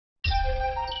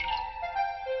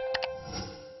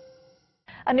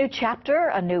A new chapter,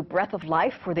 a new breath of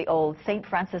life for the old St.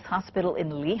 Francis Hospital in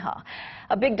Liha.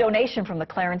 A big donation from the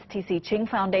Clarence TC Ching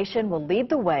Foundation will lead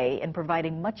the way in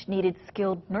providing much-needed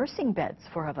skilled nursing beds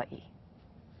for Hawaii.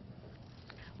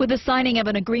 With the signing of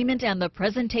an agreement and the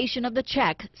presentation of the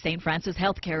check, St. Francis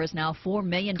Healthcare is now $4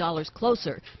 million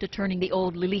closer to turning the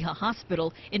old Liliha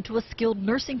Hospital into a skilled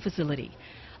nursing facility.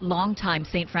 Longtime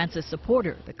St. Francis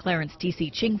supporter, the Clarence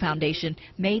TC Ching Foundation,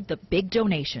 made the big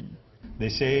donation. They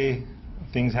say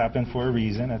things happen for a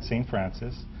reason at St.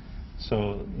 Francis.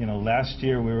 So, last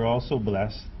year we were also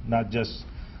blessed, not just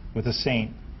with a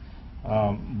saint,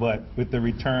 but with the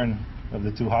return of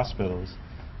the two hospitals.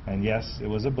 And yes, it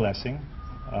was a blessing.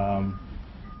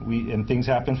 And things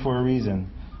happen for a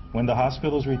reason. When the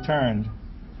hospitals returned,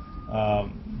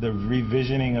 the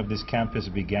revisioning of this campus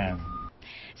began.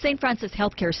 St. Francis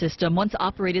Healthcare System once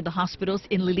operated the hospitals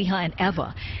in Liliha and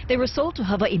Ewa. They were sold to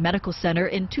Hawaii Medical Center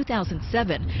in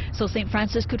 2007, so St.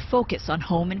 Francis could focus on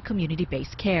home and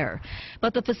community-based care.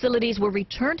 But the facilities were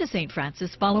returned to St.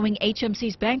 Francis following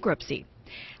HMC's bankruptcy.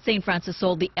 St. Francis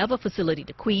sold the Ewa facility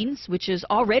to Queens, which is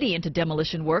already into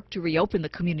demolition work to reopen the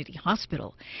community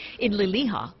hospital. In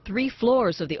Liliha, 3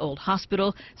 floors of the old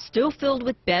hospital, still filled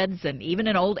with beds and even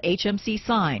an old HMC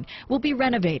sign, will be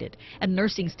renovated and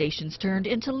nursing stations turned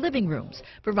into living rooms,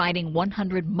 providing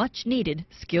 100 much-needed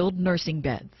skilled nursing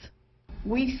beds.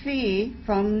 We see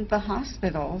from the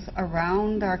hospitals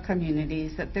around our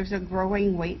communities that there's a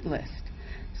growing wait list.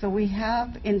 So we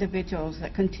have individuals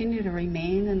that continue to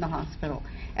remain in the hospital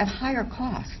at higher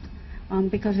cost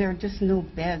because there are just no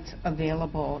beds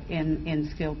available in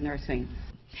skilled nursing.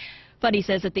 Funny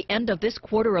says at the end of this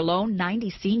quarter alone,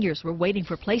 90 seniors were waiting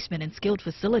for placement in skilled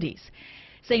facilities.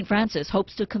 St. Francis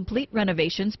hopes to complete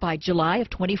renovations by July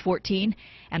of 2014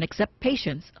 and accept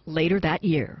patients later that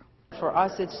year. For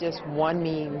us, it's just one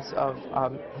means of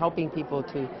helping people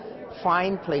to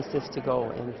find places to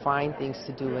go and find things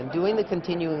to do and doing the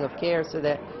continuing of care so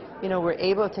that, we're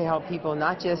able to help people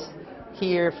not just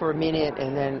here for a minute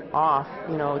and then off,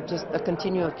 just a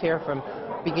continuum of care from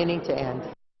beginning to end.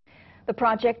 The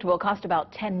project will cost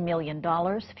about $10 million.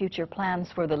 Future plans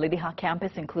for the Liliha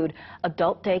campus include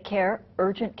adult daycare,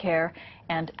 urgent care,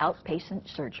 and outpatient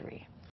surgery.